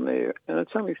things on there, and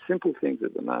it's only simple things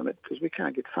at the moment because we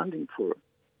can't get funding for it,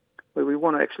 where we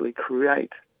want to actually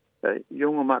create a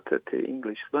Yungamata Te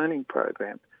English learning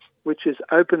program, which is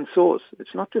open source.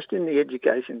 It's not just in the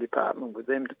education department with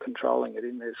them controlling it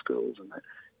in their schools and that.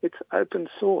 It's open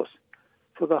source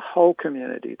for the whole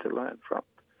community to learn from.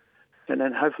 And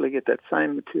then hopefully get that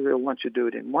same material once you do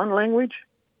it in one language.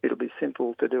 It'll be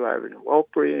simple to do over in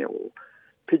Walpri or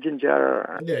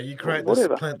Pidginjarra. Yeah, you create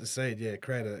whatever. Plant the seed. Yeah,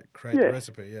 create the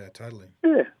recipe. Yeah, totally.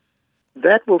 Yeah,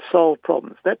 that will solve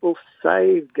problems. That will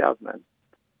save government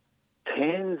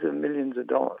tens of millions of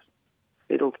dollars.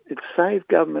 It'll save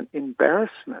government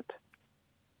embarrassment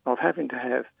of having to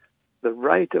have the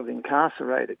rate of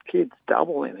incarcerated kids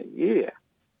double in a year.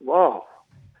 Wow.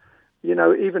 You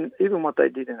know, even what they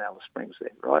did in Alice Springs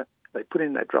there, right? They put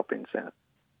in that drop-in centre.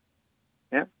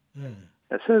 Yeah.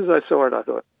 As soon as I saw it, I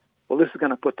thought, well, this is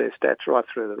going to put their stats right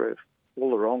through the roof.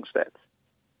 All the wrong stats.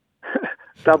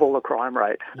 Double the crime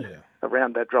rate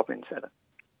around that drop-in centre.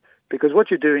 Because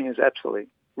what you're doing is absolutely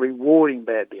rewarding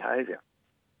bad behaviour.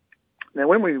 Now,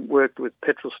 when we worked with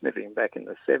petrol sniffing back in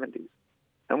the 70s,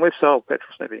 and we've solved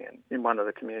petrol sniffing in one of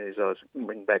the communities I was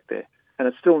in back there, and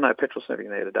it's still no petrol sniffing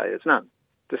there today. There's none.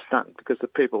 Just none, because the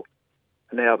people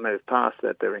now moved past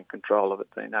that. They're in control of it.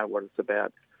 They know what it's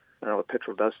about. They know what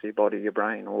petrol does to your body, your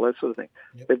brain, all that sort of thing.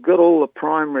 Yep. They've got all the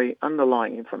primary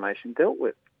underlying information dealt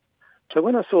with. So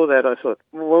when I saw that, I thought,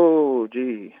 whoa,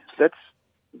 gee, that's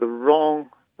the wrong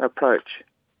approach.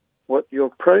 What your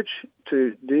approach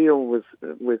to deal with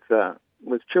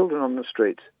children on the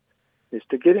streets is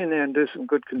to get in there and do some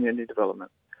good community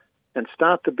development and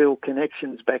start to build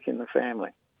connections back in the family.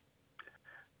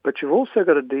 But you've also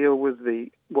got to deal with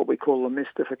what we call the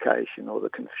mystification or the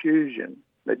confusion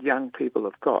that young people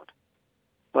have got.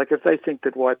 Like if they think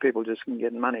that white people just can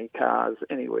get money, cars,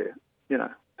 anywhere, you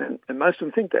know, and most of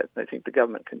them think that. They think the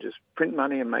government can just print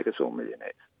money and make us all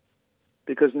millionaires.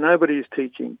 Because nobody is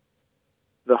teaching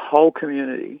the whole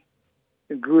community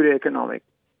good economic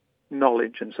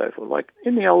knowledge and so forth. Like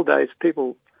in the old days,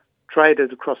 people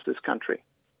traded across this country.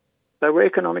 They were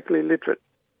economically literate.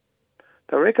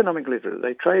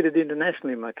 They traded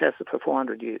internationally in Macassar for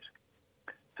 400 years.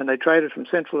 And they traded from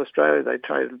Central Australia. They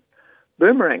traded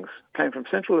boomerangs, came from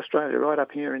Central Australia right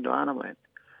up here into Arnhem Land.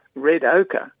 Red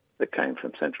ochre that came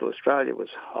from Central Australia was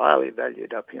highly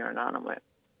valued up here in Arnhem Land.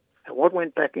 And what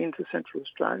went back into Central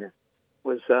Australia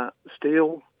was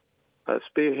steel,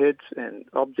 spearheads and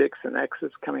objects and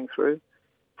axes coming through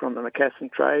from the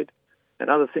Macassan trade and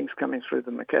other things coming through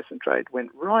the Macassan trade went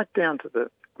right down to the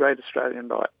Great Australian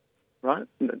Bight, right?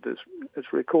 And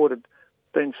it's recorded,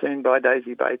 been seen by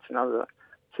Daisy Bates and others,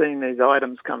 seeing these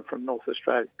items come from North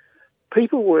Australia.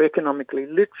 People were economically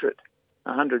literate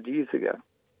 100 years ago.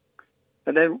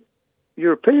 And then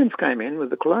Europeans came in with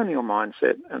the colonial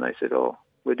mindset and they said, oh,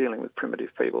 we're dealing with primitive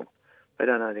people. They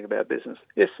don't know anything about business.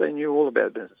 Yes, they knew all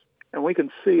about business. And we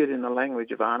can see it in the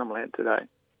language of Arnhem Land today.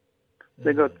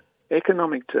 They've got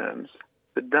economic terms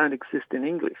that don't exist in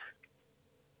English.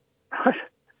 Right?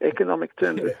 Economic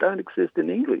terms that don't exist in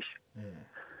English.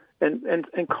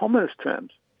 And commerce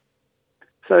terms.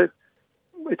 So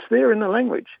it's there in the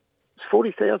language. It's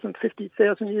 40,000,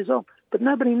 50,000 years old. But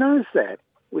nobody knows that.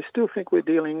 We still think we're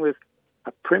dealing with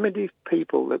a primitive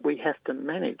people that we have to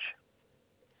manage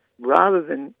rather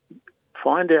than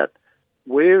find out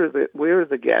where are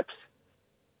the gaps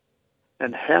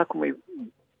and how can we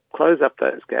close up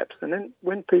those gaps. And then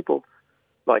when people,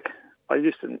 like I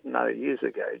used to know years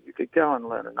ago, you could go and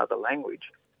learn another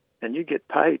language and you get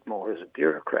paid more as a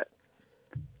bureaucrat,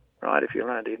 right, if you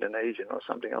learned Indonesian or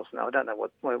something else. Now, I don't know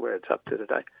where it's up to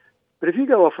today. But if you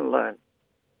go off and learn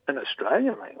an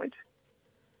Australian language,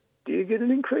 do you get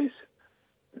an increase?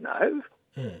 No.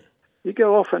 You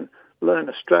go off and learn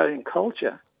Australian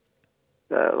culture.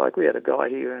 Like we had a guy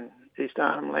here in East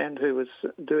Arnhem Land who was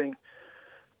doing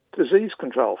disease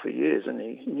control for years, and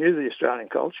he knew the Australian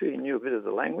culture, he knew a bit of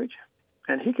the language,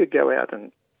 and he could go out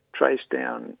and trace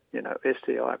down,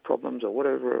 STI problems or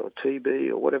whatever, or TB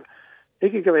or whatever. He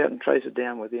could go out and trace it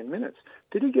down within minutes.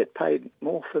 Did he get paid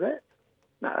more for that?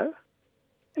 No.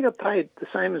 He got paid the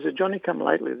same as a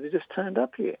Johnny-come-lately that just turned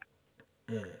up here,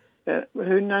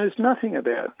 who knows nothing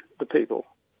about the people.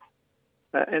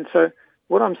 And so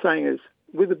what I'm saying is,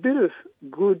 with a bit of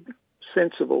good,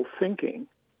 sensible thinking,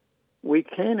 we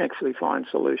can actually find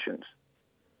solutions.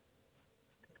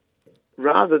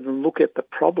 Rather than look at the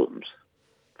problems,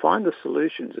 find the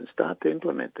solutions and start to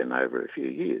implement them over a few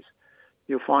years.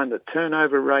 You'll find the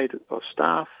turnover rate of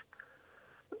staff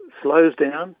slows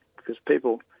down because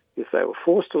people, if they were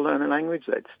forced to learn a language,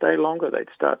 they'd stay longer, they'd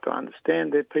start to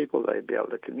understand their people, they'd be able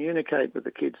to communicate with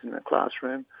the kids in the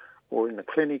classroom or in the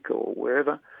clinic or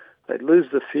wherever. They'd lose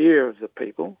the fear of the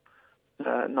people,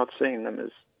 not seeing them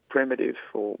as primitive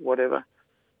or whatever.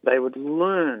 They would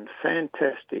learn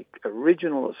fantastic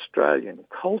original Australian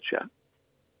culture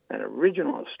and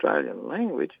original Australian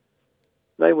language.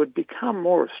 They would become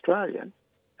more Australian,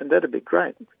 and that'd be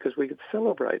great because we could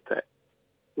celebrate that.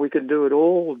 We could do it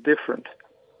all different.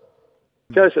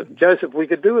 Joseph, we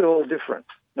could do it all different.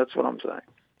 That's what I'm saying.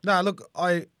 No, look,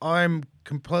 I'm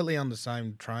completely on the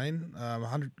same train,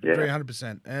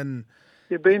 100%. And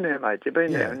you've been there, mate. You've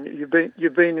been there, and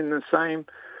you've been in the same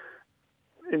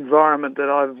environment that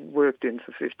I've worked in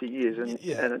for 50 years,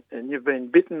 and you've been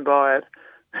bitten by it,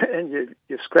 and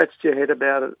you've scratched your head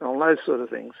about it, all those sort of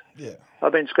things. Yeah,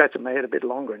 I've been scratching my head a bit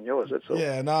longer than yours. That's all.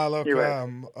 Yeah, no, look,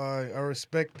 I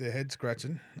respect the head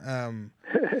scratching,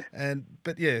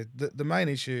 but the main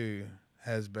issue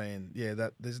has been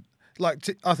that there's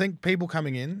I think people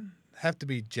coming in have to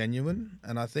be genuine,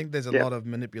 and I think there's a lot of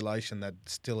manipulation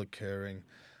that's still occurring.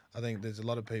 I think there's a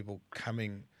lot of people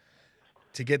coming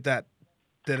to get that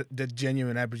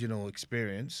genuine Aboriginal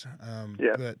experience.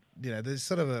 But there's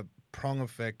sort of a prong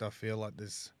effect. I feel like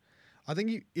there's. I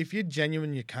think if you're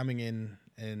genuine, you're coming in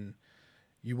and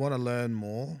you want to learn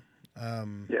more.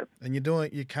 And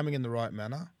you're coming in the right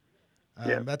manner.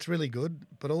 That's really good.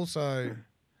 But also,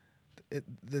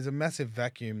 there's a massive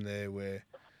vacuum there where,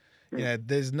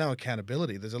 there's no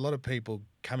accountability. There's a lot of people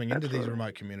coming into these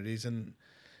remote communities and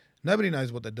nobody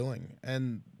knows what they're doing.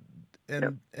 And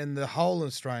the whole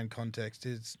Australian context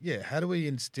is, how do we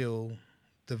instill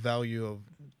the value of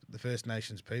the First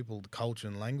Nations people, the culture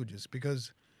and languages?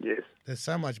 Because there's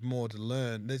so much more to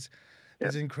learn.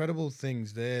 There's incredible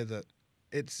things there that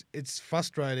it's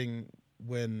frustrating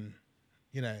when,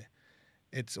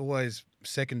 it's always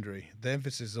secondary. The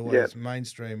emphasis is always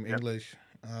mainstream English.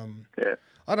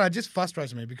 I don't know, it just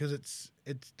frustrates me because it's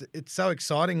so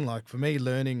exciting. Like for me,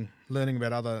 learning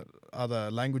about other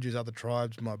languages, other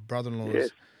tribes. My brother-in-law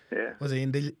was he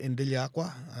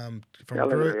Indiliaqua from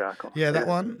Peru? That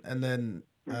one. And then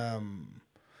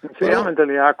see,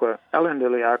 Alindiliaqua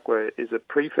is a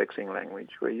prefixing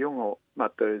language, where Yungal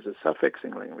Matu is a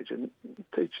suffixing language, and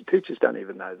teachers don't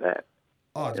even know that.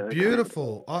 Oh, it's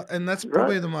beautiful, and that's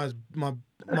probably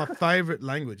my favourite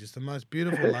language. It's the most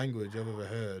beautiful language I've ever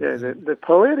heard. Yeah, the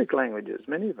poetic languages,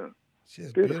 many of them. It's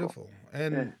just beautiful.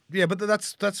 And but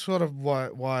that's sort of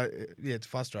why it's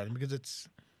frustrating because it's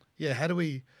how do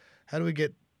we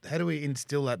get how do we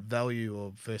instill that value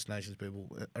of First Nations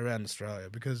people around Australia?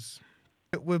 Because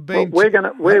we've Well, been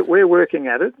we're working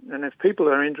at it, and if people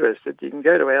are interested, you can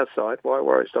go to our site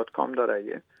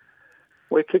whywarriors.com.au.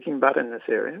 We're kicking butt in this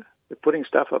area. We're putting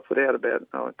stuff. I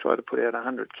try to put out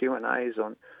 100 Q&As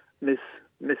on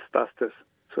Mythbusters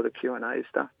sort of Q&A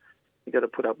stuff. You got to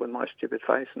put up with my stupid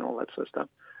face and all that sort of stuff.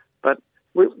 But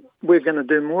we're going to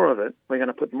do more of it. We're going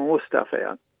to put more stuff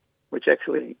out, which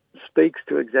actually speaks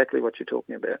to exactly what you're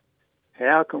talking about.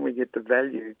 How can we get the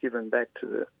value given back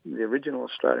to the original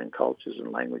Australian cultures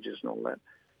and languages and all that?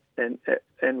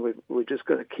 And we've just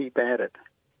got to keep at it.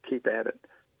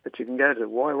 But you can go to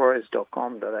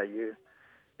whywarriors.com.au,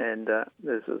 and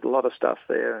there's a lot of stuff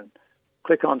there. And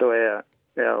click onto our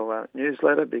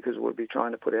newsletter, because we'll be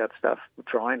trying to put out stuff. We're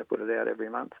trying to put it out every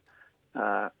month.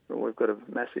 We've got a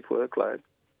massive workload,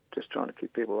 just trying to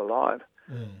keep people alive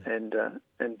and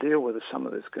deal with some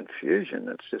of this confusion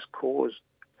that's just caused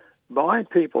by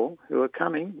people who are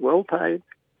coming well paid,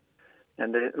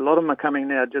 and a lot of them are coming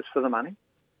now just for the money.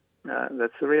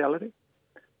 That's the reality.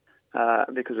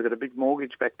 Because they've got a big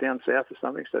mortgage back down south or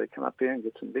something, so they come up here and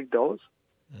get some big dollars.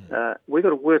 We've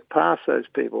got to work past those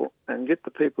people and get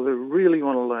the people who really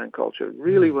want to learn culture,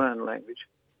 really learn language,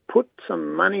 put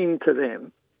some money into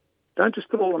them. Don't just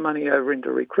put all the money over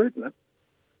into recruitment.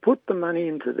 Put the money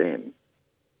into them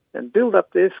and build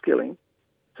up their skilling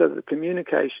so that the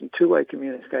communication, two-way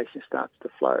communication, starts to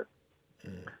flow.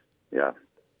 Yeah.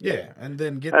 Yeah, and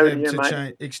then get Over them to you, to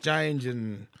mate. exchange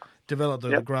and develop the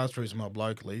grassroots mob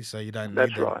locally, so you don't need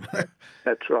That's them. right.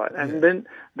 That's right. And then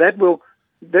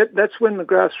that's when the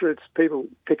grassroots people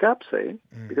pick up, see,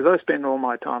 because I spend all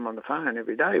my time on the phone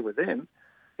every day with them,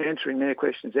 answering their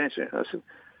questions, I said,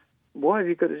 why have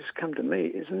you got to just come to me?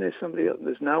 Isn't there somebody else?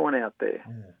 There's no one out there.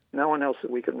 No one else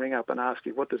that we can ring up and ask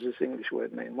you, what does this English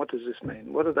word mean? What does this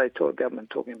mean? What are they government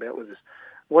talking about with this?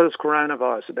 What is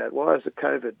coronavirus about? Why is it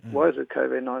COVID? Why is it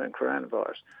COVID-19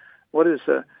 coronavirus? What is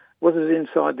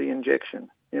inside the injection?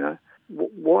 You know,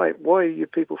 why are you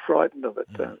people frightened of it?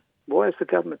 Why is the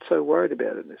government so worried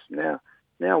about it?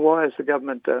 Now, why is the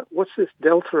government? What's this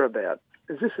Delta about?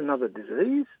 Is this another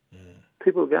disease?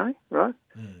 People are going right.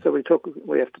 So we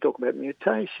have to talk about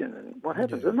mutation and what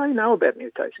happens. And they know about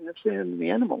mutation. They've seen it in the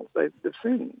animals. They've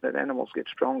seen that animals get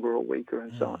stronger or weaker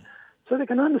and so on. So they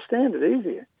can understand it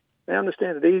easier. They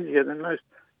understand it easier than most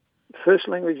first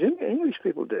language English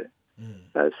people do.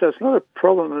 So it's not a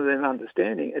problem of them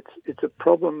understanding. It's a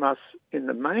problem us in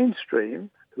the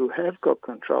mainstream who have got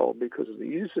control because of the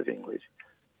use of English.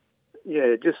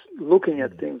 Yeah, just looking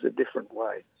at things a different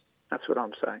way. That's what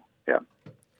I'm saying. Yeah.